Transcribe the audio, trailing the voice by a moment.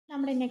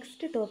നമ്മുടെ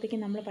next topic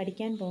നമ്മൾ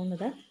പഠിക്കാൻ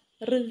പോകുന്നത്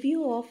റിവ്യൂ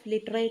ഓഫ്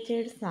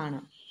ലിറ്ററേച്ചേഴ്സ് ആണ്.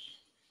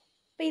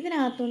 അപ്പോൾ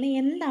ഇതിനകത്തുനിന്ന്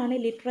എന്താണ്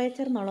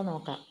ലിറ്ററേച്ചർ എന്നുള്ളത്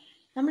നോക്കാം.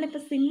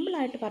 നമ്മളിപ്പോൾ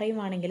സിമ്പിളായിട്ട്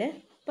പറയുവാണെങ്കിൽ,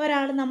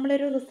 ഇപ്പോൾ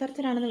നമ്മളൊരു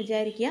റിസർച്ചറാണെന്ന്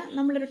വിചാരിക്കുക,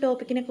 നമ്മളൊരു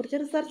ടോപ്പിക്കിനെ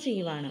കുറിച്ച് റിസർച്ച്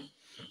ചെയ്യുവാണ്.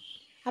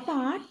 അപ്പോൾ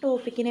ആ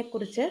ടോപ്പിക്കിനെ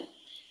കുറിച്ച്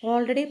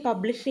ഓൾറെഡി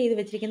പബ്ലിഷ് ചെയ്ത്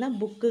വെച്ചിരിക്കുന്ന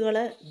ബുക്കുകൾ,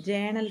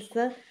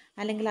 ജേണൽസ്,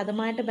 അല്ലെങ്കിൽ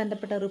അതുമായിട്ട്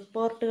ബന്ധപ്പെട്ട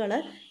റിപ്പോർട്ടുകൾ,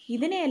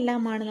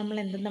 ഇതിനെയെല്ലാമാണ് നമ്മൾ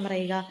എന്തെന്ന്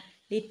പറയുക,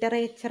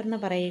 ലിറ്ററേച്ചർ എന്ന്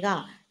പറയുക.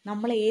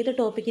 നമ്മൾ ഏത്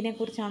ടോപ്പിക്കിനെ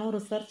കുറിച്ചാണോ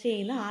റിസർച്ച്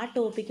ചെയ്യുന്നത് ആ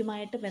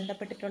ടോപ്പിക്കുമായിട്ട്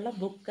ബന്ധപ്പെട്ടിട്ടുള്ള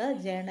ബുക്ക്,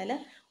 ജേണൽ,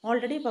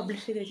 ഓൾറെഡി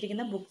പബ്ലിഷ് ചെയ്ത്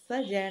വെച്ചിരിക്കുന്ന ബുക്സ്,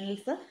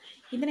 ജേണൽസ്,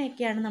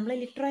 ഇതിനെയൊക്കെയാണ് നമ്മൾ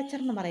ലിറ്ററേച്ചർ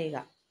എന്ന് പറയുക.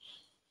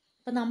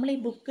 അപ്പോൾ നമ്മൾ ഈ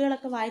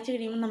ബുക്കുകളൊക്കെ വായിച്ചു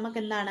കഴിയുമ്പോൾ നമുക്ക്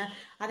എന്താണ്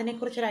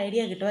അതിനെക്കുറിച്ചൊരു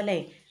ഐഡിയ കിട്ടും അല്ലേ?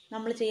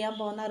 നമ്മൾ ചെയ്യാൻ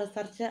പോകുന്ന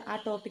റിസർച്ച് ആ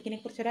ടോപ്പിക്കിനെ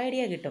കുറിച്ചൊരു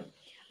ഐഡിയ കിട്ടും.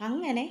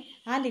 അങ്ങനെ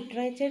ആ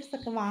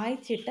ലിറ്ററേച്ചേഴ്സൊക്കെ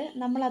വായിച്ചിട്ട്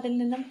നമ്മൾ അതിൽ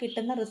നിന്നും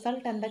കിട്ടുന്ന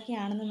റിസൾട്ട്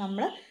എന്തൊക്കെയാണെന്ന്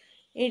നമ്മൾ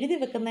എഴുതി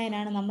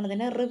വെക്കുന്നതിനാണ്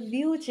നമ്മളിതിനെ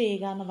റിവ്യൂ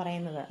ചെയ്യുക എന്ന്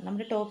പറയുന്നത്.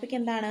 നമ്മുടെ ടോപ്പിക്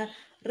എന്താണ്?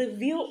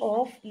 Review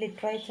of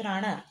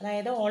ലിറ്ററേച്ചറാണ്.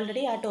 അതായത്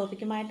ഓൾറെഡി ആ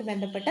ടോപ്പിക്കുമായിട്ട്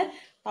ബന്ധപ്പെട്ട്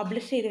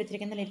പബ്ലിഷ് ചെയ്ത്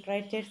വെച്ചിരിക്കുന്ന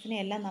ലിറ്ററേച്ചേഴ്സിനെ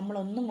എല്ലാം നമ്മൾ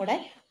ഒന്നും കൂടെ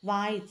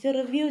വായിച്ച്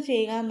റിവ്യൂ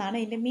ചെയ്യുക എന്നാണ്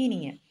ഇതിൻ്റെ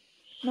മീനിങ്.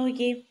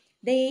 നോക്കിയേ,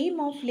 the aim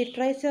of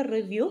literature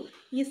review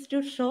is to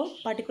show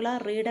particular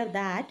reader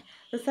that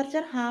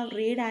researcher have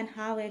read and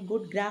have a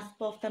good grasp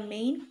of the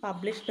main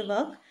published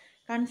work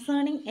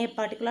concerning a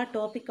particular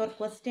topic or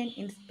question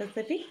in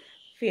specific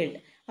field.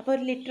 അപ്പോൾ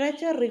ഒരു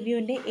literature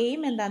റിവ്യൂവിൻ്റെ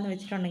aim എന്താണെന്ന്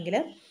വെച്ചിട്ടുണ്ടെങ്കിൽ,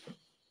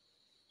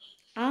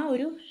 ആ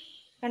ഒരു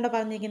കണ്ടോ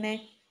പറഞ്ഞിരിക്കുന്നത്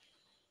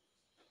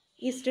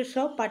is to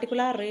show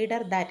particular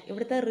reader that.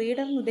 ഇവിടുത്തെ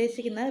reader എന്ന്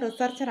ഉദ്ദേശിക്കുന്നത്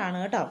റിസർച്ചറാണ്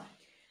കേട്ടോ.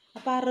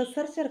 അപ്പോൾ ആ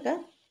റിസർച്ചർക്ക്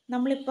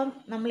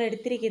നമ്മൾ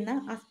എടുത്തിരിക്കുന്ന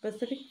ആ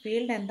സ്പെസിഫിക്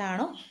ഫീൽഡ്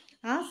എന്താണോ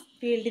ആ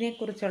ഫീൽഡിനെ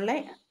കുറിച്ചുള്ള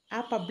ആ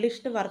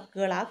പബ്ലിഷ്ഡ്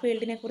വർക്കുകൾ, ആ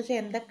ഫീൽഡിനെ കുറിച്ച്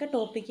എന്തൊക്കെ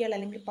ടോപ്പിക്കുകൾ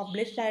അല്ലെങ്കിൽ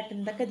പബ്ലിഷ്ഡ് ആയിട്ട്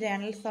എന്തൊക്കെ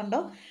ജേണൽസ്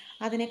ഉണ്ടോ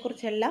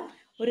അതിനെക്കുറിച്ചെല്ലാം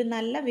ഒരു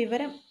നല്ല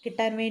വിവരം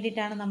കിട്ടാൻ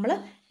വേണ്ടിയിട്ടാണ് നമ്മൾ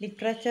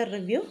ലിറ്ററേച്ചർ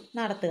റിവ്യൂ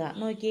നടത്തുക.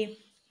 നോക്കി,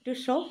 to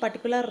show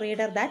particular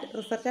reader that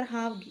researcher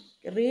have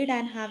read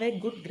and have A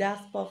good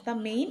grasp of the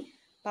main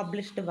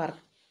published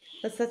work.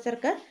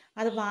 റിസർച്ചർക്ക്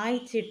അത്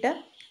വായിച്ചിട്ട്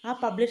ആ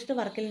പബ്ലിഷ്ഡ്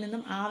വർക്കിൽ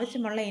നിന്നും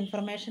ആവശ്യമുള്ള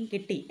ഇൻഫർമേഷൻ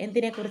കിട്ടി.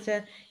 എന്തിനെക്കുറിച്ച്?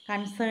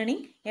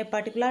 Concerning A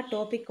particular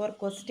topic or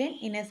question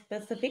in A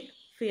specific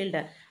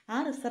field. ആ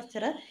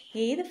റിസർച്ചർ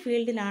ഏത്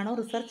ഫീൽഡിലാണോ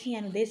research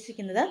ചെയ്യാൻ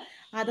ഉദ്ദേശിക്കുന്നത്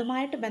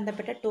അതുമായിട്ട്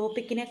ബന്ധപ്പെട്ട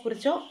ടോപ്പിക്കിനെ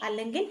കുറിച്ചോ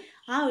അല്ലെങ്കിൽ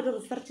ആ ഒരു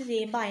റിസർച്ച്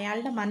ചെയ്യുമ്പോൾ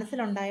അയാളുടെ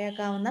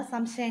മനസ്സിലുണ്ടായേക്കാവുന്ന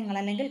സംശയങ്ങൾ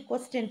അല്ലെങ്കിൽ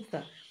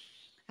ക്വസ്റ്റ്യൻസ്,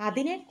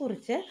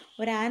 അതിനെക്കുറിച്ച്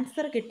ഒരു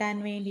ആൻസർ കിട്ടാൻ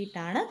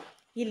വേണ്ടിയിട്ടാണ്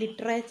ഈ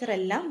ലിറ്ററേച്ചർ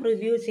എല്ലാം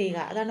റിവ്യൂ ചെയ്യുക.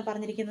 അതാണ്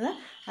പറഞ്ഞിരിക്കുന്നത്.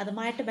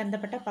 അതുമായിട്ട്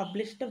ബന്ധപ്പെട്ട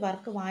പബ്ലിഷ്ഡ്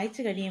വർക്ക്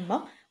വായിച്ചു കഴിയുമ്പോൾ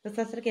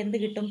റിസർച്ചർക്ക് എന്ത്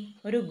കിട്ടും?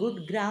 ഒരു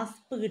ഗുഡ്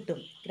ഗ്രാസ്പ് കിട്ടും.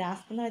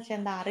 ഗ്രാസ്പ് എന്ന് വെച്ചാൽ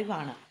എന്താ?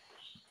 അറിവാണ്.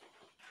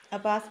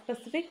 അപ്പോൾ ആ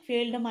സ്പെസിഫിക്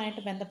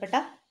ഫീൽഡുമായിട്ട് ബന്ധപ്പെട്ട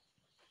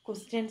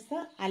ക്വസ്റ്റ്യൻസ്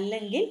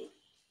അല്ലെങ്കിൽ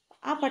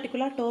ആ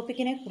പർട്ടിക്കുലർ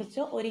ടോപ്പിക്കിനെ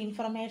കുറിച്ച് ഒരു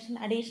ഇൻഫർമേഷൻ,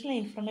 അഡീഷണൽ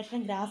ഇൻഫർമേഷൻ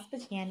ഗ്രാസ്പ്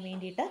ചെയ്യാൻ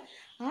വേണ്ടിയിട്ട്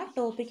ആ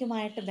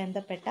ടോപ്പിക്കുമായിട്ട്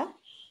ബന്ധപ്പെട്ട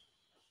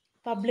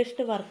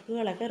പബ്ലിഷ്ഡ്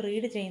വർക്കുകളൊക്കെ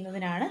റീഡ്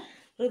ചെയ്യുന്നതിനാണ്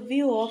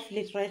റിവ്യൂ ഓഫ്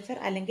ലിറ്ററേച്ചർ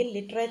അല്ലെങ്കിൽ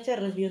ലിറ്ററേച്ചർ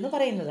റിവ്യൂ എന്ന്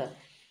പറയുന്നത്.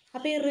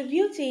 അപ്പോൾ ഈ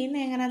റിവ്യൂ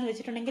ചെയ്യുന്നത് എങ്ങനെയാണെന്ന്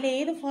വെച്ചിട്ടുണ്ടെങ്കിൽ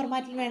ഏത്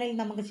ഫോർമാറ്റിൽ വേണമെങ്കിലും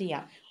നമുക്ക്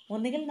ചെയ്യാം.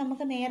 ഒന്നുകിൽ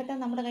നമുക്ക് നേരത്തെ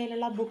നമ്മുടെ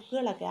കയ്യിലുള്ള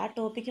ബുക്കുകളൊക്കെ ആ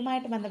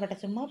ടോപ്പിക്കുമായിട്ട് ബന്ധപ്പെട്ട,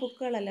 ചുമ്മാ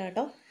ബുക്കുകളല്ല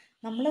കേട്ടോ,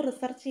 നമ്മൾ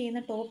റിസർച്ച്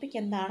ചെയ്യുന്ന ടോപ്പിക്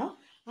എന്താണോ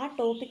ആ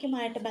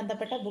ടോപ്പിക്കുമായിട്ട്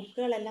ബന്ധപ്പെട്ട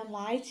ബുക്കുകളെല്ലാം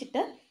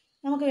വായിച്ചിട്ട്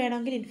നമുക്ക്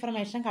വേണമെങ്കിൽ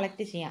ഇൻഫർമേഷൻ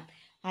കളക്ട് ചെയ്യാം.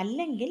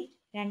 അല്ലെങ്കിൽ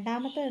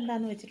രണ്ടാമത്തെ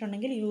എന്താണെന്ന്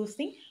വെച്ചിട്ടുണ്ടെങ്കിൽ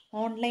യൂസിങ്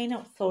ഓൺലൈൻ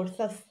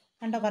സോഴ്സസ്.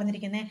 കണ്ടോ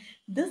പറഞ്ഞിരിക്കുന്നത്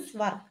ദിസ്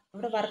വർക്ക്.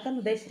 ഇവിടെ വർക്ക് എന്ന്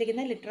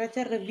ഉദ്ദേശിച്ചിരിക്കുന്നത്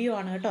ലിറ്ററേച്ചർ റിവ്യൂ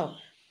ആണ് കേട്ടോ.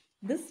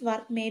 This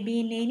work may be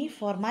in any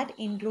format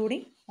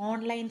including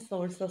online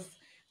sources.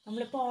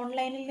 നമ്മളിപ്പോൾ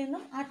ഓൺലൈനിൽ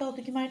നിന്നും ആ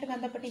ടോപ്പിക്കുമായിട്ട്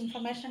ബന്ധപ്പെട്ട്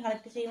ഇൻഫർമേഷൻ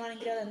കളക്ട്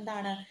ചെയ്യുവാണെങ്കിൽ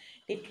അതെന്താണ്?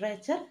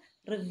 ലിറ്ററേച്ചർ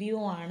റിവ്യൂ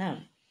ആണ്.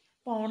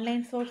 ഇപ്പോൾ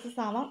ഓൺലൈൻ സോഴ്സസ്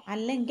ആവാം,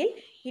 അല്ലെങ്കിൽ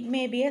it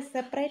may be A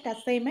separate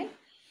assignment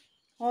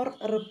or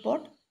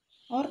report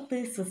or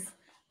thesis.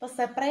 ഇപ്പോൾ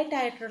സെപ്പറേറ്റ്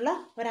ആയിട്ടുള്ള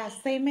ഒരു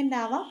അസൈൻമെൻ്റ്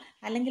ആവാം,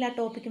 അല്ലെങ്കിൽ ആ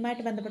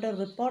ടോപ്പിക്കുമായിട്ട് ബന്ധപ്പെട്ട ഒരു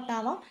റിപ്പോർട്ട്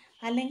ആവാം,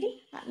 അല്ലെങ്കിൽ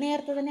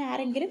നേരത്തെ തന്നെ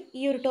ആരെങ്കിലും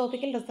ഈ ഒരു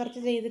ടോപ്പിക്കിൽ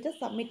റിസർച്ച് ചെയ്തിട്ട്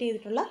സബ്മിറ്റ്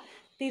ചെയ്തിട്ടുള്ള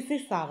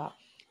തീസിസ് ആവാം.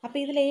 അപ്പോൾ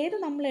ഇതിലേത്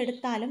നമ്മൾ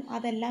എടുത്താലും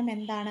അതെല്ലാം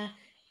എന്താണ്?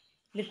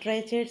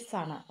 ലിറ്ററേച്ചേഴ്സ്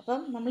ആണ്. അപ്പം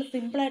നമ്മൾ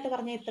സിമ്പിളായിട്ട്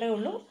പറഞ്ഞാൽ ഇത്രയേ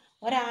ഉള്ളൂ.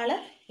 ഒരാൾ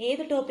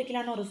ഏത്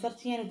ടോപ്പിക്കിലാണോ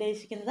റിസർച്ച് ചെയ്യാൻ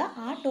ഉദ്ദേശിക്കുന്നത്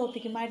ആ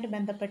ടോപ്പിക്കുമായിട്ട്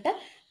ബന്ധപ്പെട്ട്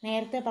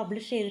നേരത്തെ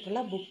പബ്ലിഷ്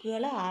ചെയ്തിട്ടുള്ള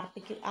ബുക്കുകൾ,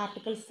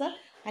 ആർട്ടിക്കിൾസ്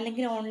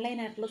അല്ലെങ്കിൽ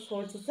ഓൺലൈനായിട്ടുള്ള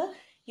സോഴ്സസ്,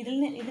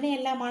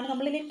 ഇതിനെയെല്ലാമാണ്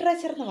നമ്മൾ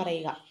ലിറ്ററേച്ചർ എന്ന്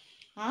പറയുക.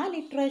 ആ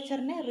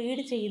ലിറ്ററേച്ചറിനെ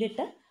റീഡ്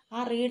ചെയ്തിട്ട്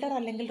ആ റീഡർ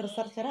അല്ലെങ്കിൽ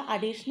റിസർച്ചർ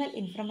അഡീഷണൽ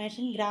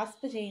ഇൻഫർമേഷൻ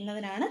ഗ്രാസ്പ്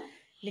ചെയ്യുന്നതിനാണ്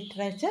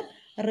ലിറ്ററേച്ചർ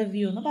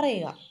റിവ്യൂ എന്ന്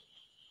പറയുക.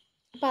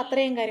 അപ്പോൾ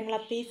അത്രയും കാര്യങ്ങൾ,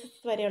 ആ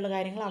തീസിസ് വരെയുള്ള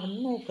കാര്യങ്ങൾ അവിടെ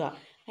നിന്ന് നോക്കുക.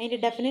 അതിൻ്റെ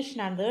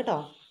ഡെഫിനേഷനാണിത് കേട്ടോ.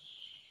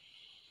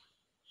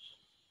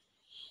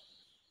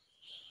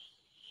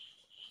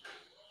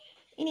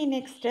 ഇനി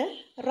next,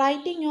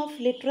 writing of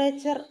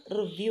literature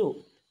review.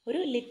 ഒരു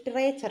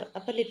ലിറ്ററേച്ചർ,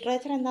 അപ്പോൾ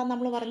ലിറ്ററേച്ചർ എന്താണെന്ന്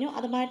നമ്മൾ പറഞ്ഞു,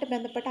 അതുമായിട്ട്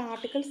ബന്ധപ്പെട്ട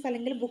ആർട്ടിക്കിൾസ്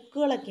അല്ലെങ്കിൽ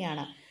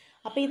ബുക്കുകളൊക്കെയാണ്.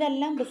 അപ്പോൾ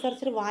ഇതെല്ലാം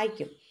റിസർച്ചർ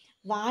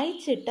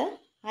വായിച്ചിട്ട്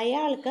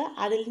അയാൾക്ക്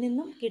അതിൽ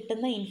നിന്നും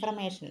കിട്ടുന്ന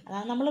ഇൻഫർമേഷൻ,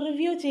 അതാണ് നമ്മൾ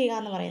റിവ്യൂ ചെയ്യുക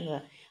എന്ന് പറയുന്നത്.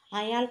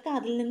 അയാൾക്ക്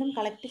അതിൽ നിന്നും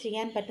കളക്ട്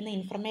ചെയ്യാൻ പറ്റുന്ന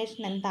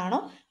ഇൻഫർമേഷൻ എന്താണോ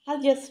അത്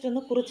ജസ്റ്റ്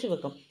ഒന്ന് കുറിച്ച്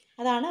വെക്കും.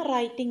 അതാണ്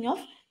റൈറ്റിംഗ്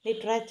ഓഫ്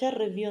ലിറ്ററേച്ചർ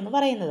റിവ്യൂ എന്ന്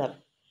പറയുന്നത്.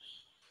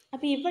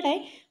 അപ്പോൾ ഇവിടെ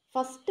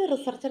ഫസ്റ്റ്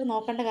റിസർച്ചർ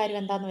നോക്കേണ്ട കാര്യം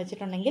എന്താണെന്ന്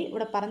വെച്ചിട്ടുണ്ടെങ്കിൽ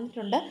ഇവിടെ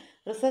പറഞ്ഞിട്ടുണ്ട്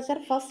researcher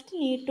first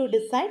need to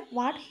decide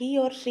what he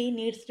or she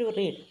needs to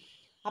read.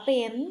 അപ്പോൾ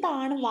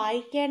എന്താണ്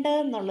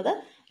വായിക്കേണ്ടതെന്നുള്ളത്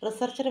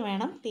റിസർച്ചർ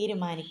വേണം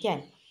തീരുമാനിക്കാൻ.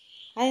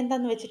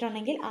 അതെന്താണെന്ന്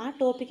വെച്ചിട്ടുണ്ടെങ്കിൽ ആ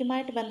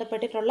ടോപ്പിക്കുമായിട്ട്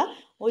ബന്ധപ്പെട്ടിട്ടുള്ള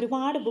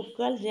ഒരുപാട്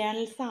ബുക്കുകൾ,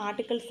 ജേർണൽസ്,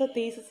 ആർട്ടിക്കിൾസ്,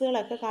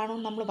 തീസിസുകളൊക്കെ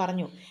കാണുമെന്ന് നമ്മൾ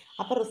പറഞ്ഞു.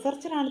 അപ്പോൾ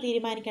റിസർച്ചറാണ്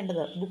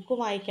തീരുമാനിക്കേണ്ടത് ബുക്ക്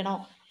വായിക്കണോ,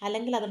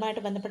 അല്ലെങ്കിൽ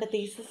അതുമായിട്ട് ബന്ധപ്പെട്ട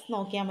തീസിസ്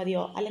നോക്കിയാൽ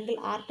മതിയോ, അല്ലെങ്കിൽ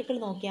ആർട്ടിക്കിൾ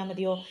നോക്കിയാൽ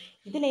മതിയോ,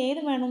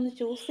 ഇതിലേത് വേണമെന്ന്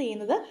ചൂസ്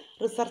ചെയ്യുന്നത്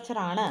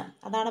റിസർച്ചറാണ്.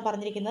 അതാണ്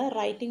പറഞ്ഞിരിക്കുന്നത്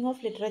writing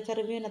of literature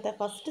റിവ്യൂവിനകത്തെ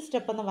first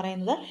step എന്ന്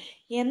പറയുന്നത്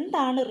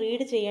എന്താണ്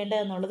റീഡ്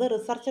ചെയ്യേണ്ടതെന്നുള്ളത്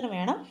റിസർച്ചർ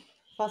വേണം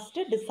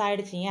ഫസ്റ്റ്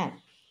ഡിസൈഡ് ചെയ്യാൻ.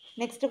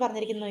 നെക്സ്റ്റ്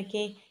പറഞ്ഞിരിക്കുന്നത്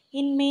നോക്കിയേ,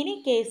 in many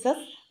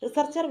cases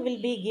researcher will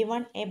be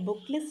given A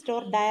book list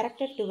or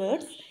directed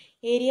towards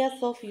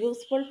areas of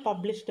useful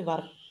published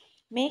work.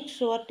 Make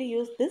sure to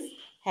use this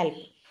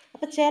help.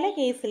 അപ്പോൾ ചില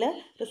കേസിൽ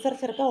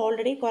റിസർച്ചർക്ക്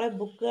ഓൾറെഡി കുറേ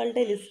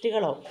ബുക്കുകളുടെ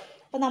ലിസ്റ്റുകളോ,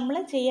 അപ്പോൾ നമ്മൾ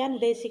ചെയ്യാൻ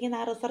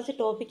ഉദ്ദേശിക്കുന്ന ആ റിസർച്ച്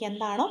ടോപ്പിക്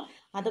എന്താണോ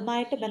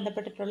അതുമായിട്ട്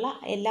ബന്ധപ്പെട്ടിട്ടുള്ള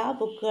എല്ലാ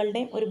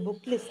ബുക്കുകളുടെയും ഒരു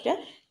ബുക്ക് ലിസ്റ്റ്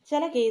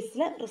ചില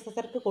കേസിൽ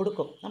റിസർച്ചർക്ക്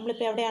കൊടുക്കും.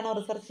 നമ്മളിപ്പോൾ എവിടെയാണോ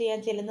റിസർച്ച്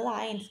ചെയ്യാൻ ചെല്ലുന്നത് ആ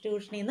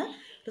ഇൻസ്റ്റിറ്റ്യൂഷനിൽ നിന്ന്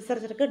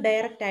റിസർച്ചർക്ക്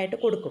ഡയറക്റ്റ് ആയിട്ട്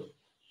കൊടുക്കും.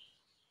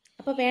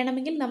 അപ്പോൾ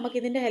വേണമെങ്കിൽ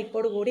നമുക്കിതിൻ്റെ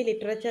ഹെൽപ്പോട് കൂടി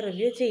ലിറ്ററേച്ചർ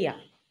റിവ്യൂ ചെയ്യാം.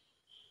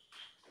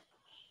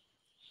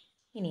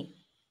 ഇനി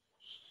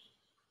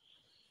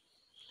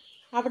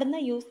അവിടുന്ന്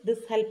യൂസ്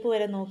ദിസ് ഹെൽപ്പ്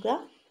വരെ നോക്കുക.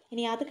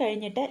 ഇനി അത്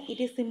കഴിഞ്ഞിട്ട്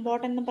ഇറ്റ് ഈസ്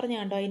ഇമ്പോർട്ടൻ്റ് എന്ന് പറഞ്ഞ്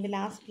കണ്ടോ അതിൻ്റെ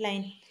last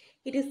line,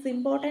 it is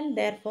important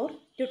therefore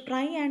to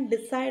try and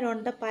decide on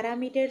the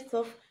parameters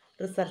of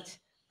research,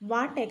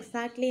 what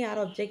exactly R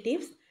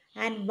objectives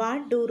and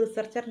what do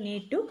researcher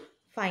need to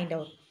find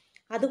out.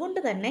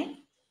 അതുകൊണ്ട് തന്നെ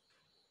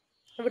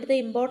ഇവിടുത്തെ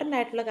ഇമ്പോർട്ടൻ്റ്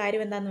ആയിട്ടുള്ള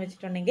കാര്യം എന്താണെന്ന്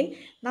വെച്ചിട്ടുണ്ടെങ്കിൽ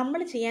നമ്മൾ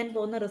ചെയ്യാൻ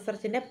പോകുന്ന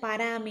റിസർച്ചിൻ്റെ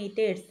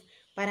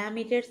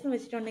പാരാമീറ്റേഴ്സ് എന്ന്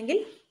വെച്ചിട്ടുണ്ടെങ്കിൽ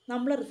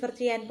നമ്മൾ റിസർച്ച്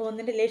ചെയ്യാൻ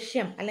പോകുന്നതിൻ്റെ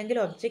ലക്ഷ്യം അല്ലെങ്കിൽ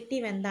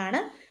ഒബ്ജക്റ്റീവ് എന്താണ്,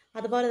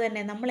 അതുപോലെ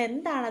തന്നെ നമ്മൾ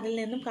എന്താണ് അതിൽ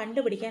നിന്നും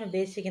കണ്ടുപിടിക്കാൻ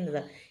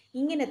ഉദ്ദേശിക്കുന്നത്,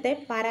 ഇങ്ങനത്തെ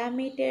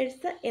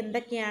പാരാമീറ്റേഴ്സ്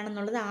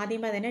എന്തൊക്കെയാണെന്നുള്ളത്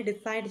ആദ്യമേ തന്നെ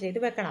ഡിസൈഡ് ചെയ്ത്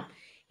വെക്കണം.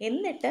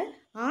 എന്നിട്ട്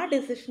ആ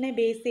ഡിസിഷനെ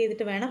ബേസ്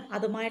ചെയ്തിട്ട് വേണം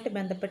അതുമായിട്ട്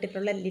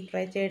ബന്ധപ്പെട്ടിട്ടുള്ള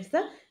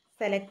ലിറ്ററേച്ചേഴ്സ്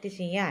സെലക്ട്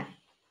ചെയ്യാൻ.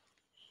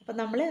 അപ്പോൾ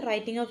നമ്മൾ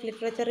writing of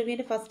literature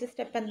റിവ്യൂവിൻ്റെ first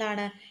step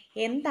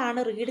എന്താണ്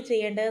റീഡ്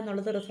ചെയ്യേണ്ടത്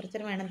എന്നുള്ളത്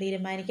റിസർച്ചർ വേണം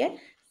തീരുമാനിക്കാൻ.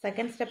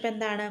 സെക്കൻഡ് സ്റ്റെപ്പ്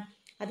എന്താണ്,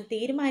 അത്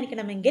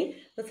തീരുമാനിക്കണമെങ്കിൽ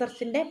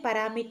റിസർച്ചിൻ്റെ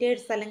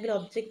പാരാമീറ്റേഴ്സ് അല്ലെങ്കിൽ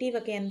ഒബ്ജക്റ്റീവ്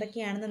ഒക്കെ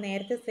എന്തൊക്കെയാണെന്ന്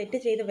നേരത്തെ സെറ്റ്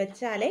ചെയ്ത്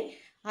വെച്ചാലേ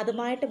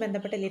അതുമായിട്ട്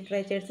ബന്ധപ്പെട്ട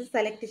ലിറ്ററേച്ചേഴ്സ്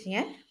സെലക്ട്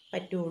ചെയ്യാൻ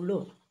പറ്റുള്ളൂ.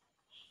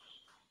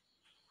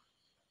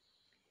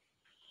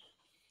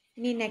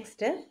 ഇനി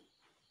നെക്സ്റ്റ്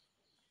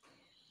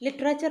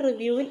ലിറ്ററേച്ചർ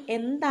റിവ്യൂവിൽ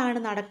എന്താണ്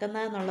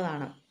നടക്കുന്നത്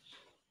എന്നുള്ളതാണ്.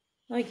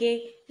 നോക്കിയേ,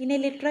 in A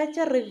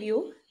literature review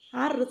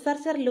R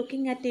researcher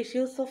looking at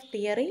issues of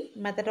theory,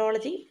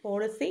 methodology,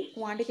 policy,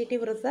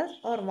 quantitative research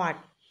or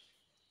what?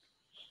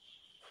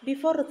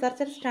 Before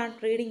researchers start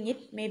reading,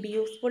 it may be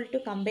useful to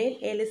compile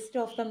a list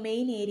of the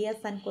main areas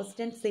and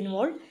questions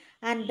involved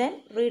and then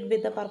read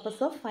with the purpose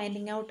of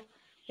finding out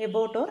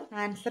about or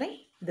answering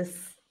this.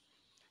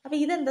 അപ്പോൾ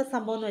ഇതെന്താ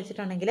സംഭവം എന്ന്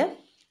വെച്ചിട്ടുണ്ടെങ്കിൽ,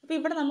 അപ്പോൾ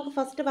ഇവിടെ നമുക്ക്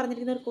first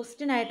പറഞ്ഞിരിക്കുന്ന ഒരു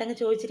ക്വസ്റ്റ്യൻ ആയിട്ട് അങ്ങ്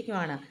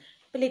ചോദിച്ചിരിക്കുവാണ്.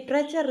 ഇപ്പോൾ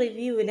ലിറ്ററേച്ചർ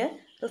റിവ്യൂവിൽ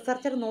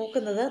റിസർച്ചർ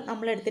നോക്കുന്നത്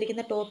നമ്മൾ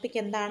എടുത്തിരിക്കുന്ന ടോപ്പിക്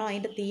എന്താണോ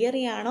അതിൻ്റെ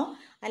തിയറി ആണോ,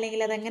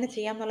 അല്ലെങ്കിൽ അതെങ്ങനെ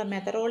ചെയ്യാമെന്നുള്ള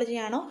മെത്തഡോളജി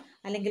ആണോ,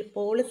 അല്ലെങ്കിൽ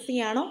പോളിസി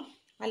ആണോ,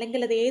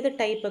 അല്ലെങ്കിൽ അത് ഏത്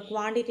ടൈപ്പ്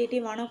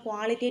ക്വാണ്ടിറ്റേറ്റീവ് ആണോ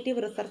ക്വാളിറ്റേറ്റീവ്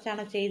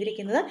റിസർച്ചാണോ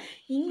ചെയ്തിരിക്കുന്നത്,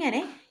 ഇങ്ങനെ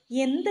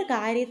എന്ത്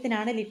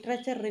കാര്യത്തിനാണ്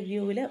ലിറ്ററേച്ചർ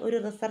റിവ്യൂവിൽ ഒരു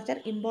റിസർച്ചർ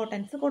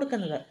ഇമ്പോർട്ടൻസ്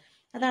കൊടുക്കുന്നത്,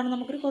 അതാണ്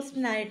നമുക്കൊരു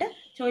ക്വസ്റ്റ്യൻ ആയിട്ട്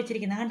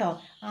ചോദിച്ചിരിക്കുന്നത് കേട്ടോ.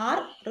 R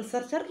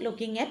researcher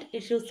looking at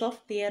issues of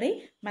theory,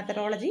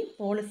 methodology,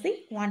 policy,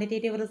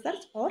 quantitative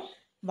research or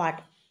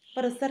what?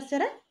 അപ്പോൾ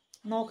റിസർച്ചർ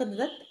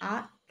നോക്കുന്നത് ആ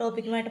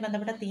ടോപ്പിക്കുമായിട്ട്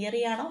ബന്ധപ്പെട്ട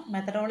തിയറി ആണോ,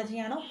 മെത്തഡോളജി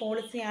ആണോ,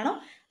 പോളിസി ആണോ,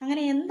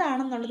 അങ്ങനെ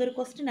എന്താണെന്നുള്ളതൊരു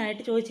ക്വസ്റ്റ്യൻ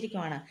ആയിട്ട്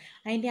ചോദിച്ചിരിക്കുവാണ്.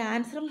 അതിൻ്റെ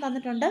ആൻസറും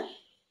തന്നിട്ടുണ്ട്.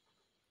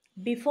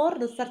 Before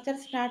researchers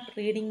start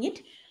reading,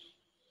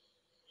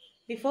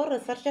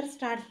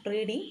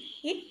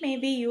 it may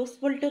be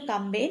useful to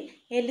compile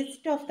a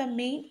list of the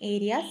main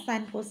areas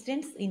and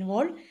questions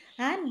involved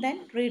and then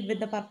read with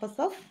the purpose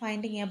of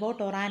finding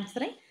about or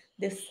answering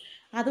this.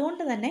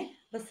 അതുകൊണ്ട് തന്നെ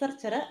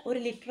researcher ഒരു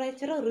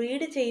literature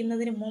read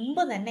ചെയ്യുന്നതിന്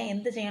മുമ്പ് തന്നെ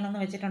എന്ത് ചെയ്യണമെന്ന്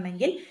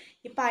വെച്ചിട്ടുണ്ടെങ്കിൽ,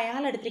 ഇപ്പോൾ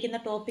അയാൾ എടുത്തിരിക്കുന്ന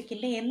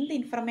ടോപ്പിക്കിൻ്റെ എന്ത്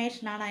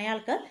ഇൻഫർമേഷനാണ്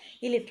അയാൾക്ക്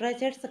ഈ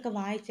ലിറ്ററേച്ചേഴ്സ് ഒക്കെ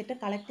വായിച്ചിട്ട്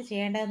കളക്ട്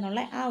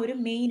ചെയ്യേണ്ടതെന്നുള്ള ആ ഒരു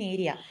മെയിൻ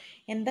ഏരിയ,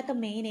 എന്തൊക്കെ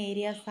മെയിൻ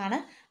ഏരിയാസാണ്,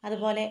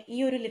 അതുപോലെ ഈ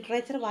ഒരു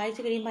ലിറ്ററേച്ചർ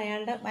വായിച്ചു കഴിയുമ്പോൾ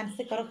അയാളുടെ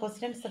മനസ്സിൽ കുറേ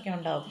ക്വസ്റ്റ്യൻസ് ഒക്കെ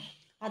ഉണ്ടാവും,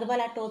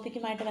 അതുപോലെ ആ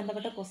ടോപ്പിക്കുമായിട്ട്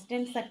ബന്ധപ്പെട്ട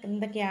ക്വസ്റ്റ്യൻസ് ഒക്കെ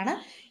എന്തൊക്കെയാണ്,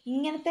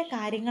 ഇങ്ങനത്തെ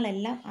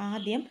കാര്യങ്ങളെല്ലാം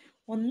ആദ്യം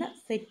ഒന്ന്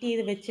സെറ്റ്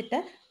ചെയ്ത് വെച്ചിട്ട്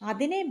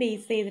അതിനെ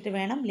ബേസ് ചെയ്തിട്ട്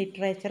വേണം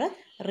ലിറ്ററേച്ചർ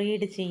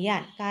റീഡ്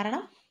ചെയ്യാൻ.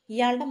 കാരണം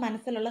ഇയാളുടെ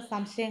മനസ്സിലുള്ള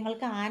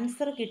സംശയങ്ങൾക്ക്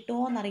ആൻസർ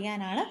കിട്ടുമോ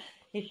എന്നറിയാനാണ്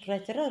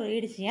ലിറ്ററേച്ചർ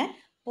റീഡ് ചെയ്യാൻ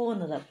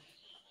പോകുന്നത്.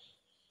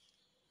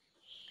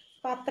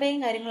 അപ്പോൾ അത്രയും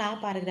കാര്യങ്ങൾ ആ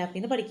പാരഗ്രാഫിൽ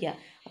നിന്ന് പഠിക്കുക.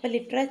 അപ്പോൾ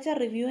ലിറ്ററേച്ചർ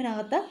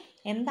റിവ്യൂവിനകത്ത്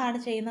എന്താണ്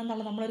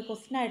ചെയ്യുന്നതെന്നുള്ളത് നമ്മളൊരു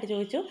ക്വസ്റ്റ്യൻ ആയിട്ട്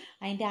ചോദിച്ചു,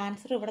 അതിൻ്റെ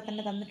ആൻസർ ഇവിടെ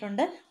തന്നെ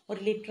തന്നിട്ടുണ്ട്. ഒരു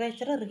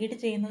ലിറ്ററേച്ചർ റീഡ്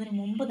ചെയ്യുന്നതിന്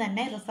മുമ്പ്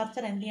തന്നെ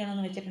റിസർച്ചർ എന്ത്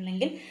ചെയ്യണമെന്ന്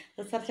വെച്ചിട്ടുണ്ടെങ്കിൽ,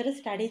 റിസർച്ചർ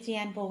സ്റ്റഡി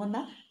ചെയ്യാൻ പോകുന്ന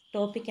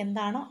ടോപ്പിക്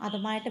എന്താണോ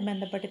അതുമായിട്ട്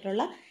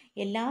ബന്ധപ്പെട്ടിട്ടുള്ള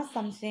എല്ലാ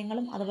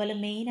സംശയങ്ങളും, അതുപോലെ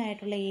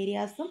മെയിനായിട്ടുള്ള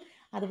ഏരിയാസും,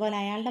 അതുപോലെ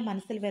അയാളുടെ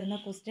മനസ്സിൽ വരുന്ന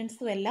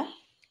ക്വസ്റ്റ്യൻസും എല്ലാം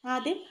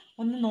ആദ്യം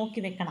ഒന്ന് നോക്കി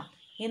വെക്കണം.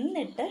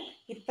 എന്നിട്ട്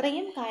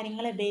ഇത്രയും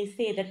കാര്യങ്ങളെ ബേസ്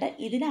ചെയ്തിട്ട്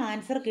ഇതിന്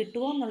ആൻസർ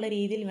കിട്ടുമോ എന്നുള്ള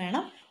രീതിയിൽ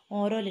വേണം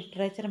ഓരോ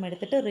ലിറ്ററേച്ചറും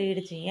എടുത്തിട്ട്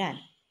റീഡ് ചെയ്യാൻ.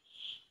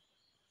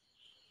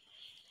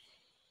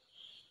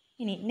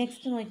 ഇനി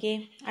നെക്സ്റ്റ് നോക്കിയേ,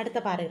 അടുത്ത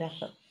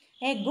paragraph.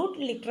 A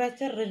good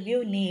literature review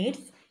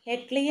needs A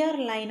clear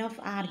line of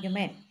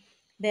argument,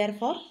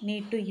 therefore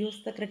need to use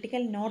the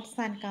critical notes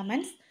and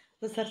comments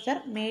researcher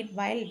made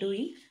while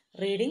doing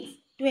readings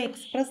to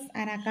express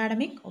an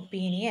academic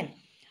opinion.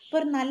 ഇപ്പോൾ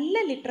ഒരു നല്ല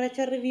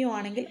literature review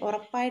ആണെങ്കിൽ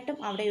ഉറപ്പായിട്ടും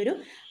അവിടെ ഒരു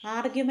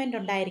argument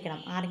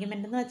ഉണ്ടായിരിക്കണം.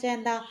 Argument എന്ന് വെച്ചാൽ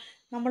എന്താ,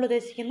 നമ്മൾ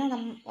ഉദ്ദേശിക്കുന്ന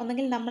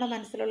ഒന്നെങ്കിൽ നമ്മുടെ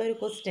മനസ്സിലുള്ള ഒരു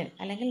ക്വസ്റ്റ്യൻ,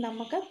 അല്ലെങ്കിൽ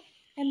നമുക്ക്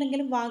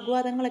എന്തെങ്കിലും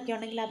വാഗ്വാദങ്ങളൊക്കെ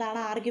ഉണ്ടെങ്കിൽ അതാണ്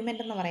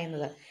ആർഗ്യുമെൻ്റ് എന്ന്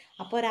പറയുന്നത്.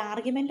 അപ്പോൾ ഒരു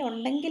ആർഗ്യുമെൻ്റ്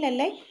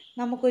ഉണ്ടെങ്കിലല്ലേ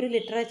നമുക്കൊരു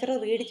ലിറ്ററേച്ചർ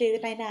റീഡ്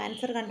ചെയ്തിട്ട് അതിൻ്റെ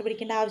ആൻസർ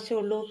കണ്ടുപിടിക്കേണ്ട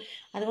ആവശ്യമുള്ളൂ.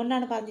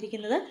 അതുകൊണ്ടാണ്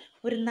പറഞ്ഞിരിക്കുന്നത്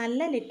ഒരു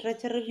നല്ല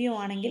ലിറ്ററേച്ചർ റിവ്യൂ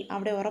ആണെങ്കിൽ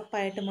അവിടെ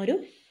ഉറപ്പായിട്ടും ഒരു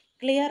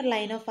ക്ലിയർ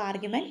ലൈൻ ഓഫ്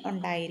ആർഗ്യുമെൻറ്റ്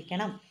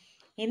ഉണ്ടായിരിക്കണം.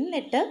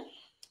 എന്നിട്ട്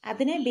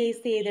അതിനെ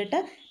ബേസ് ചെയ്തിട്ട്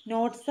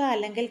നോട്ട്സ്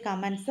അല്ലെങ്കിൽ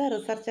കമൻസ്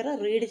റിസർച്ചർ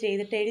റീഡ്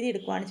ചെയ്തിട്ട്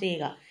എഴുതിയെടുക്കുകയാണ്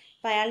ചെയ്യുക.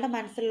 അപ്പോൾ അയാളുടെ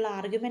മനസ്സിലുള്ള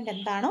ആർഗ്യുമെൻ്റ്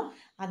എന്താണോ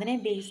അതിനെ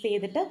ബേസ്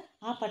ചെയ്തിട്ട്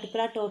ആ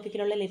പർട്ടിക്കുലർ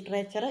ടോപ്പിക്കിലുള്ള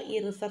ലിറ്ററേച്ചർ ഈ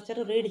റിസർച്ചർ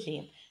റീഡ്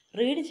ചെയ്യും.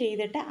 റീഡ്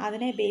ചെയ്തിട്ട്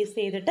അതിനെ ബേസ്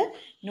ചെയ്തിട്ട്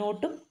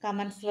നോട്ടും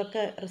കമൻസും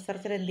ഒക്കെ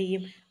റിസർച്ചർ എന്ത്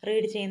ചെയ്യും,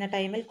 റീഡ് ചെയ്യുന്ന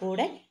ടൈമിൽ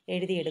കൂടെ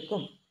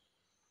എഴുതിയെടുക്കും.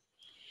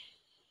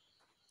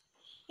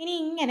 ഇനി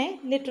ഇങ്ങനെ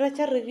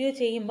ലിറ്ററേച്ചർ റിവ്യൂ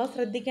ചെയ്യുമ്പോൾ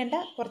ശ്രദ്ധിക്കേണ്ട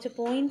കുറച്ച്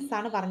പോയിൻറ്റ്സ്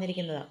ആണ്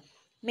പറഞ്ഞിരിക്കുന്നത്.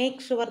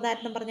 മേക്ക് ഷുവർ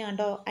ദാറ്റ് എന്ന് പറഞ്ഞ്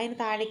കണ്ടോ, അതിന്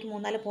താഴേക്ക്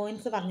 3-4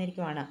 points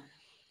പറഞ്ഞിരിക്കുവാണ്.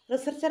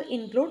 Researcher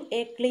include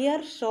A clear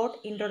short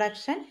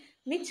introduction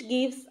which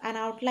gives an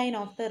outline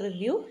of the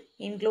review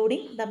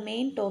including the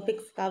main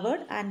topics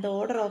covered and the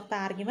order of the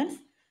arguments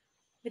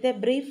with a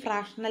brief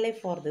rationally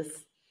for this.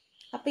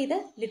 അപ്പോൾ ഇത്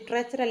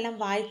literature എല്ലാം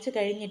വായിച്ച്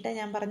കഴിഞ്ഞിട്ട്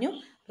ഞാൻ പറഞ്ഞു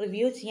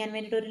review ചെയ്യാൻ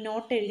വേണ്ടിയിട്ട് ഒരു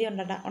നോട്ട് എഴുതി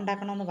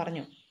ഉണ്ടാക്കണമെന്ന്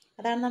പറഞ്ഞു.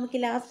 അതാണ് നമുക്ക്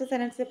ലാസ്റ്റ്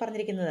സെൻറ്റൻസിൽ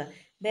പറഞ്ഞിരിക്കുന്നത്.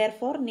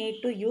 therefore need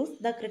to use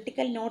the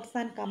critical notes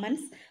and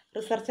comments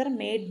researcher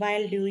made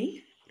while doing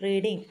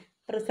reading.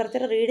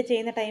 Researcher read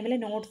ചെയ്യുന്ന ടൈമിൽ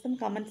നോട്ട്സും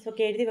കമൻസും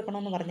ഒക്കെ എഴുതി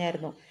വെക്കണമെന്ന്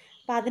പറഞ്ഞായിരുന്നു.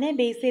 അപ്പോൾ അതിനെ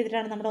ബേസ്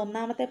ചെയ്തിട്ടാണ് നമ്മുടെ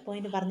ഒന്നാമത്തെ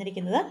പോയിന്റ്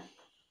പറഞ്ഞിരിക്കുന്നത്.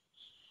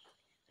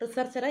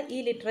 റിസർച്ചർ ഈ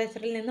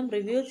ലിറ്ററേച്ചറിൽ നിന്നും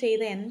റിവ്യൂ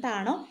ചെയ്ത്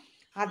എന്താണോ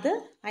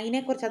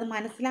അതിനെക്കുറിച്ച് അത്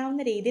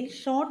മനസ്സിലാവുന്ന രീതിയിൽ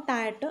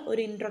ഷോർട്ടായിട്ട്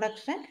ഒരു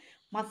ഇൻട്രൊഡക്ഷൻ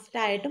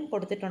മസ്റ്റായിട്ടും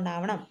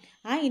കൊടുത്തിട്ടുണ്ടാവണം.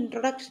 ആ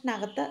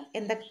ഇൻട്രൊഡക്ഷനകത്ത്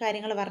എന്തൊക്കെ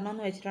കാര്യങ്ങൾ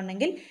വരണമെന്ന്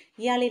വെച്ചിട്ടുണ്ടെങ്കിൽ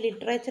ഇയാൾ ഈ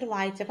ലിറ്ററേച്ചർ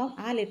വായിച്ചപ്പം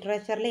ആ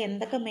ലിറ്ററേച്ചറിൽ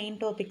എന്തൊക്കെ മെയിൻ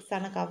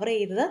ടോപ്പിക്സാണ് കവർ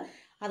ചെയ്തത്,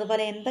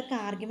 അതുപോലെ എന്തൊക്കെ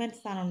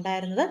ആർഗ്യുമെൻറ്റ്സ് ആണ്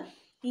ഉണ്ടായിരുന്നത്,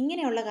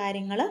 ഇങ്ങനെയുള്ള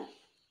കാര്യങ്ങൾ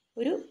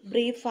ഒരു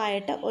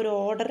ബ്രീഫായിട്ട് ഒരു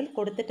ഓർഡറിൽ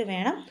കൊടുത്തിട്ട്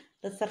വേണം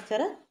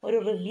റിസർച്ചർ ഒരു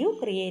റിവ്യൂ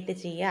ക്രിയേറ്റ്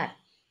ചെയ്യാൻ.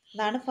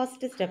 അതാണ്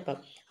ഫസ്റ്റ് സ്റ്റെപ്പ്.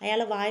 അയാൾ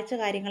വായിച്ച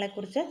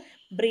കാര്യങ്ങളെക്കുറിച്ച്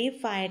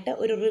ബ്രീഫായിട്ട്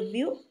ഒരു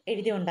റിവ്യൂ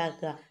എഴുതി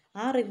ഉണ്ടാക്കുക.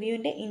 ആ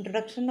റിവ്യൂവിൻ്റെ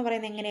ഇൻട്രൊഡക്ഷൻ എന്ന്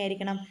പറയുന്നത്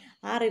എങ്ങനെയായിരിക്കണം,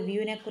 ആ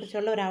റിവ്യൂവിനെ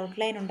കുറിച്ചുള്ള ഒരു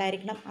ഔട്ട്ലൈൻ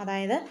ഉണ്ടായിരിക്കണം.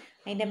 അതായത്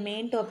അതിൻ്റെ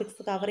മെയിൻ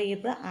ടോപ്പിക്സ് കവർ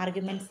ചെയ്ത്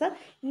ആർഗ്യുമെൻറ്റ്സ്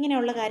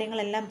ഇങ്ങനെയുള്ള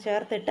കാര്യങ്ങളെല്ലാം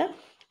ചേർത്തിട്ട്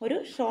ഒരു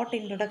ഷോർട്ട്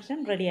ഇൻട്രൊഡക്ഷൻ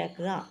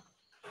റെഡിയാക്കുക.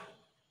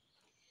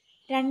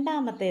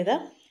 രണ്ടാമത്തേത്,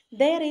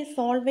 there is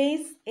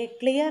always a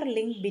clear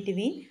link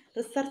between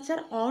researcher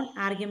on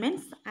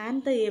arguments and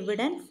the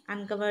evidence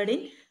uncovered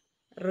in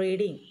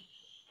reading.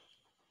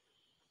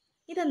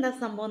 ഇതെന്താ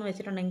സംഭവം എന്ന്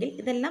വെച്ചിട്ടുണ്ടെങ്കിൽ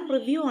ഇതെല്ലാം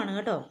റിവ്യൂ ആണ്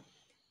കേട്ടോ.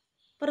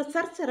 ഇപ്പോൾ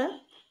റിസർച്ചർ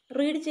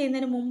റീഡ്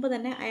ചെയ്യുന്നതിന് മുമ്പ്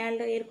തന്നെ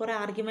അയാളുടെ കയ്യിൽ കുറേ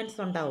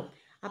ആർഗ്യുമെൻറ്റ്സ് ഉണ്ടാവും.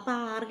 അപ്പോൾ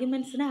ആ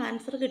ആർഗ്യുമെൻറ്റ്സിന്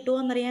ആൻസർ കിട്ടുമോ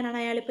എന്നറിയാനാണ്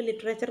അയാളിപ്പോൾ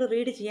ലിറ്ററേച്ചർ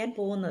റീഡ് ചെയ്യാൻ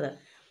പോകുന്നത്.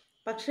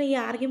 പക്ഷേ ഈ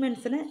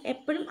ആർഗ്യുമെൻറ്റ്സിന്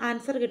എപ്പോഴും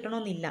ആൻസർ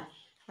കിട്ടണമെന്നില്ല.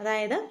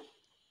 അതായത്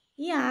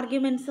ഈ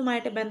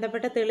ആർഗ്യുമെൻറ്റ്സുമായിട്ട്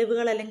ബന്ധപ്പെട്ട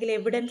തെളിവുകൾ അല്ലെങ്കിൽ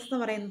എവിഡൻസ് എന്ന്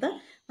പറയുന്നത്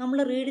നമ്മൾ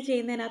റീഡ്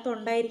ചെയ്യുന്നതിനകത്ത്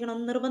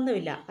ഉണ്ടായിരിക്കണമെന്ന്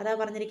നിർബന്ധമില്ല. അതാ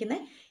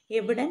പറഞ്ഞിരിക്കുന്നത്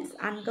എവിഡൻസ്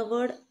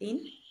അൺകവേർഡ് ഇൻ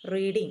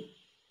റീഡിങ്.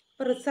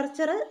 ഇപ്പോൾ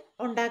റിസർച്ചർ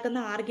ഉണ്ടാക്കുന്ന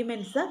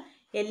ആർഗ്യുമെൻറ്റ്സ്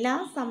എല്ലാ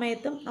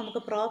സമയത്തും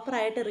നമുക്ക്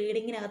പ്രോപ്പറായിട്ട്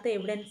റീഡിങ്ങിനകത്ത്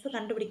എവിഡൻസ്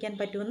കണ്ടുപിടിക്കാൻ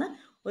പറ്റുമെന്ന്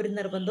ഒരു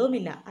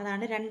നിർബന്ധവുമില്ല.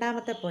 അതാണ്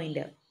രണ്ടാമത്തെ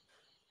പോയിന്റ്.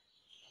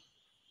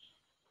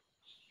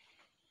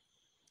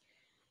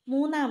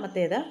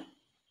 മൂന്നാമത്തേത്,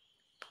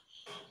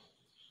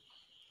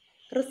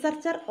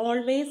 researcher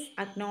always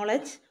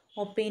acknowledge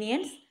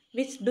opinions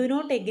which do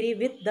not agree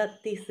with the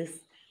thesis.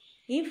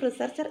 If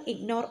researcher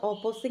ignore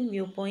opposing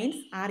viewpoints,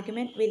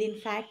 argument will in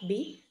fact be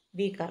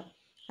weaker.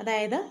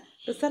 അതായത്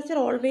റിസർച്ചർ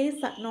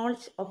ഓൾവേസ്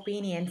അക്നോളജ്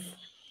ഒപ്പീനിയൻസ്.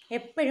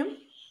 എപ്പോഴും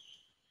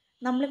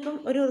നമ്മളിപ്പം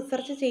ഒരു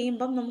റിസർച്ച്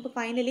ചെയ്യുമ്പം നമുക്ക്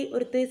ഫൈനലി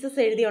ഒരു തീസിസ്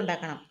എഴുതി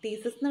ഉണ്ടാക്കണം.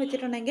 തീസിസ് എന്ന്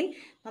വെച്ചിട്ടുണ്ടെങ്കിൽ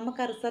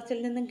നമുക്ക് ആ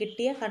റിസർച്ചിൽ നിന്നും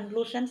കിട്ടിയ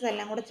കൺക്ലൂഷൻസ്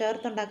എല്ലാം കൂടെ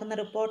ചേർത്തുണ്ടാക്കുന്ന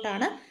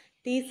റിപ്പോർട്ടാണ്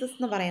തീസിസ്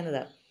എന്ന്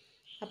പറയുന്നത്.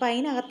 അപ്പോൾ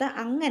അതിനകത്ത്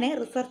അങ്ങനെ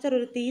റിസർച്ചർ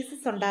ഒരു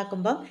തീസിസ്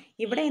ഉണ്ടാക്കുമ്പം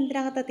ഇവിടെ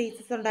എന്തിനകത്താണ്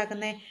തീസിസ്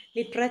ഉണ്ടാക്കുന്നത്,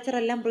 ലിറ്ററേച്ചർ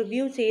എല്ലാം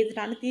റിവ്യൂ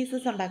ചെയ്തിട്ടാണ്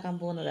തീസിസ് ഉണ്ടാക്കാൻ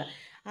പോകുന്നത്.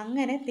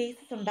 അങ്ങനെ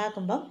thesis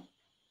ഉണ്ടാക്കുമ്പം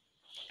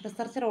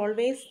researcher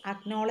always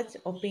acknowledge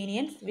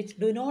opinions which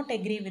do not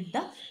agree with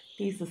the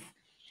thesis.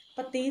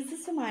 അപ്പോൾ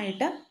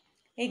തീസിസുമായിട്ട്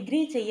എഗ്രി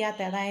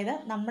ചെയ്യാത്ത, അതായത്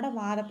നമ്മുടെ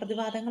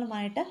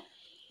വാദപ്രതിവാദങ്ങളുമായിട്ട്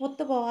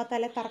ഒത്തുപോകാത്ത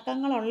അല്ലെ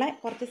തർക്കങ്ങളുള്ള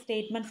കുറച്ച്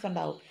സ്റ്റേറ്റ്മെൻറ്റ്സ്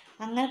ഉണ്ടാവും.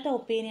 അങ്ങനത്തെ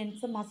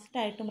ഒപ്പീനിയൻസ്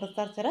മസ്റ്റായിട്ടും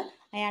റിസർച്ചർ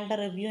അയാളുടെ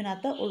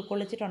റിവ്യൂവിനകത്ത്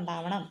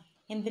ഉൾക്കൊള്ളിച്ചിട്ടുണ്ടാവണം.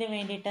 എന്തിനു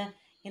വേണ്ടിയിട്ട്,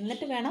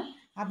 എന്നിട്ട് വേണം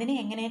അതിനെ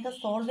എങ്ങനെയൊക്കെ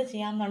സോൾവ്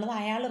ചെയ്യാമെന്നുള്ളത്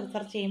അയാൾ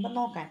റിസർച്ച് ചെയ്യുമ്പോൾ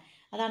നോക്കാൻ.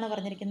 അതാണ്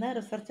പറഞ്ഞിരിക്കുന്നത്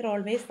researcher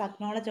always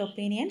acknowledge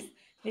opinions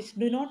which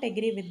do not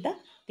agree with the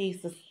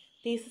thesis.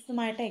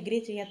 തീസിസുമായിട്ട് agree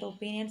ചെയ്യാത്ത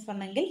ഒപ്പീനിയൻസ്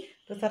ഉണ്ടെങ്കിൽ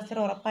റിസർച്ചർ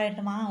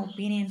ഉറപ്പായിട്ടും ആ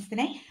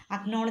ഒപ്പീനിയൻസിനെ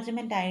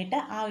അക്നോളജ്മെൻ്റ് ആയിട്ട്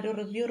ആ ഒരു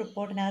റിവ്യൂ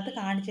റിപ്പോർട്ടിനകത്ത്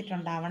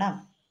കാണിച്ചിട്ടുണ്ടാവണം.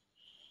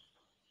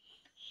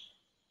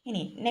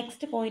 ഇനി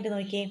നെക്സ്റ്റ് പോയിന്റ്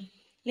നോക്കിയേ.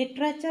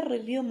 Literature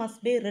review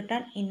must be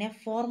written in A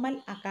formal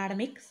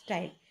academic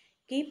style.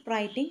 Keep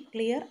writing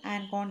clear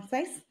and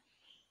കോൺസൈസ്.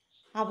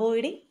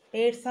 Avoiding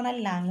personal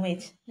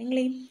language. നിങ്ങൾ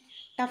ഈ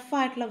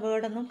ടഫായിട്ടുള്ള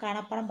വേർഡൊന്നും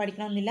കാണാപ്പാടം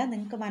പഠിക്കണമെന്നില്ല,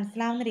 നിങ്ങൾക്ക്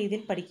മനസ്സിലാവുന്ന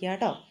രീതിയിൽ പഠിക്കുക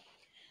കേട്ടോ.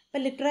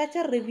 ഇപ്പോൾ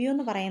ലിറ്ററേച്ചർ റിവ്യൂ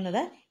എന്ന്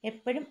പറയുന്നത്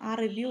എപ്പോഴും ആ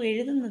റിവ്യൂ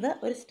എഴുതുന്നത്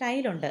ഒരു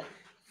സ്റ്റൈലുണ്ട്.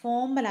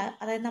 ഫോർമൽ,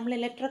 അതായത് നമ്മൾ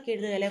ലെറ്ററൊക്കെ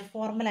എഴുതുകയല്ലേ,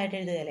 ഫോർമലായിട്ട്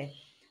എഴുതുകയല്ലേ.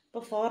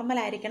 അപ്പോൾ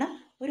ഫോർമലായിരിക്കണം,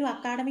 ഒരു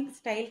അക്കാഡമിക്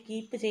സ്റ്റൈൽ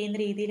കീപ്പ് ചെയ്യുന്ന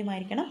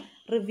രീതിയിലുമായിരിക്കണം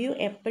റിവ്യൂ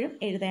എപ്പോഴും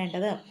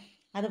എഴുതേണ്ടത്.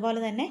 അതുപോലെ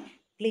തന്നെ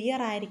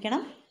ക്ലിയർ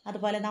ആയിരിക്കണം.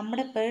 അതുപോലെ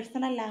നമ്മുടെ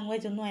പേഴ്സണൽ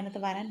ലാംഗ്വേജ് ഒന്നും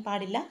അതിനകത്ത് വരാൻ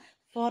പാടില്ല.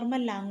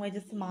 ഫോർമൽ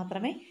ലാംഗ്വേജസ്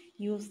മാത്രമേ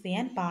യൂസ്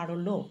ചെയ്യാൻ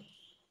പാടുള്ളൂ.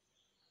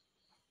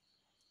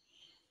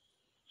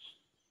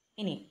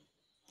 ഇനി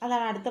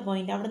അതാണ് അടുത്ത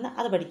പോയിന്റ്, അവിടുന്ന്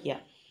അത് പഠിക്കുക.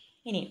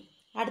 ഇനി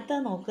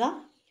അടുത്തത് നോക്കുക.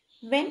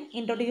 When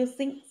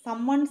introducing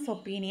someone's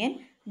opinion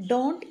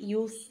don't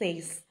use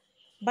says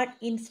but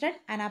instead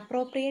an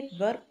appropriate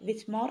verb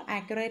which more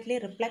accurately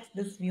reflects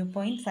this view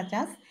point such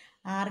as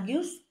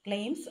argues,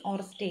 claims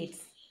or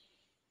States.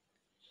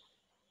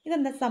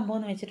 ഇതെന്താ സംഭവം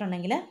എന്ന്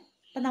വെച്ചിട്ടുണ്ടെങ്കിൽ,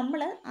 ഇപ്പം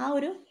നമ്മൾ ആ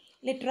ഒരു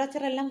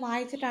ലിറ്ററേച്ചർ എല്ലാം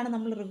വായിച്ചിട്ടാണ്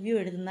നമ്മൾ റിവ്യൂ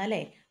എഴുതുന്നത്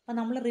അല്ലേ. അപ്പോൾ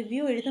നമ്മൾ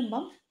റിവ്യൂ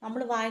എഴുതുമ്പം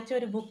നമ്മൾ വായിച്ച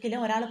ഒരു ബുക്കിൽ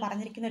ഒരാൾ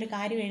പറഞ്ഞിരിക്കുന്ന ഒരു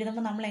കാര്യം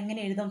എഴുതുമ്പോൾ നമ്മൾ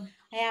എങ്ങനെ എഴുതും?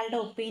 അയാളുടെ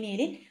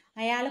ഒപ്പീനിയനിൽ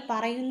അയാൾ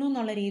പറയുന്നു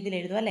എന്നുള്ള രീതിയിൽ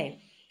എഴുതും അല്ലേ.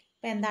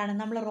 ഇപ്പോൾ എന്താണ്,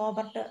 നമ്മൾ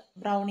റോബർട്ട്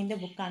ബ്രൗണിൻ്റെ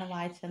ബുക്കാണ്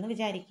വായിച്ചതെന്ന്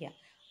വിചാരിക്കുക.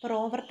 അപ്പോൾ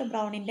റോബർട്ട്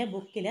ബ്രൗണിൻ്റെ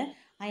ബുക്കിൽ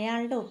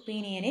അയാളുടെ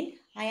ഒപ്പീനിയനിൽ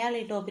അയാൾ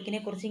ഈ ടോപ്പിക്കിനെ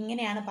കുറിച്ച്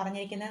ഇങ്ങനെയാണ്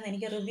പറഞ്ഞിരിക്കുന്നതെന്ന്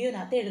എനിക്ക്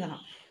റിവ്യൂവിനകത്ത് എഴുതണം.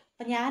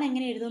 അപ്പോൾ ഞാൻ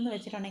എങ്ങനെ എഴുതുമെന്ന്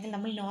വെച്ചിട്ടുണ്ടെങ്കിൽ,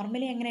 നമ്മൾ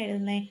നോർമലി എങ്ങനെ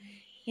എഴുതുന്നത്?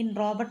 In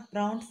Robert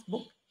browns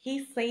book he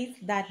says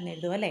that എന്ന്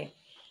എഴുതും അല്ലേ.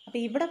 അപ്പോൾ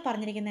ഇവിടെ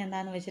പറഞ്ഞിരിക്കുന്നത്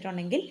എന്താണെന്ന്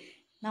വെച്ചിട്ടുണ്ടെങ്കിൽ,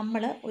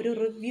 നമ്മൾ ഒരു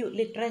റിവ്യൂ,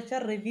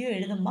 ലിറ്ററേച്ചർ റിവ്യൂ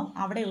എഴുതുമ്പം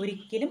അവിടെ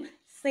ഒരിക്കലും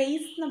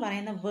സെയ്സ് എന്ന്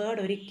പറയുന്ന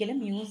വേർഡ് ഒരിക്കലും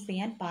യൂസ്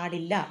ചെയ്യാൻ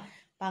പാടില്ല.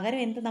 പകരം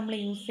എന്ത് നമ്മൾ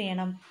യൂസ്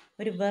ചെയ്യണം?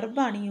 ഒരു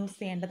വെർബാണ് യൂസ്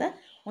ചെയ്യേണ്ടത്.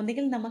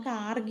 ഒന്നുകിൽ നമുക്ക്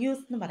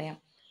ആർഗ്യൂസ് എന്ന് പറയാം,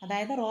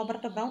 അതായത്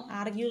റോബർട്ട് ബ്രൗൺ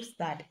ആർഗ്യൂസ്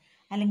ദാറ്റ്,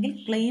 അല്ലെങ്കിൽ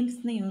ക്ലെയിംസ്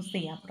എന്ന് യൂസ്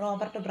ചെയ്യാം,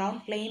 റോബർട്ട് ബ്രൗൺ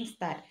ക്ലെയിംസ്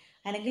ദാറ്റ്,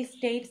 അല്ലെങ്കിൽ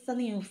സ്റ്റേറ്റ്സ്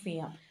എന്ന് യൂസ്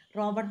ചെയ്യാം,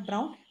 റോബർട്ട്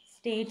ബ്രൗൺ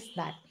സ്റ്റേറ്റ്സ്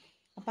ദാറ്റ്.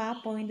 അപ്പോൾ ആ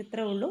പോയിന്റ്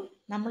ഇത്രേ ഉള്ളൂ.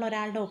 നമ്മൾ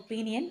ഒരാളുടെ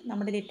ഒപ്പീനിയൻ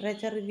നമ്മുടെ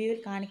ലിറ്ററേച്ചർ റിവ്യൂവിൽ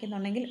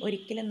കാണിക്കുന്നുണ്ടെങ്കിൽ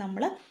ഒരിക്കലും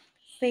നമ്മൾ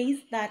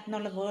സെയ്സ് ദാറ്റ്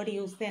എന്നുള്ള വേർഡ്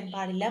യൂസ് ചെയ്യാൻ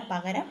പാടില്ല.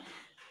 പകരം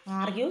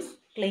ആർഗ്യൂസ്,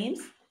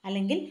 ക്ലെയിംസ്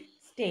അല്ലെങ്കിൽ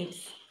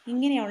സ്റ്റേറ്റ്സ്,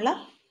 ഇങ്ങനെയുള്ള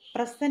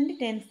പ്രസൻറ്റ്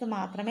ടെൻസ്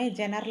മാത്രമേ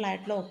ജനറൽ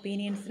ആയിട്ടുള്ള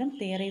ഒപ്പീനിയൻസിനും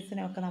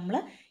തിയറീസിനും ഒക്കെ നമ്മൾ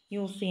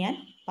യൂസ് ചെയ്യാൻ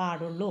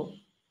പാടുള്ളൂ.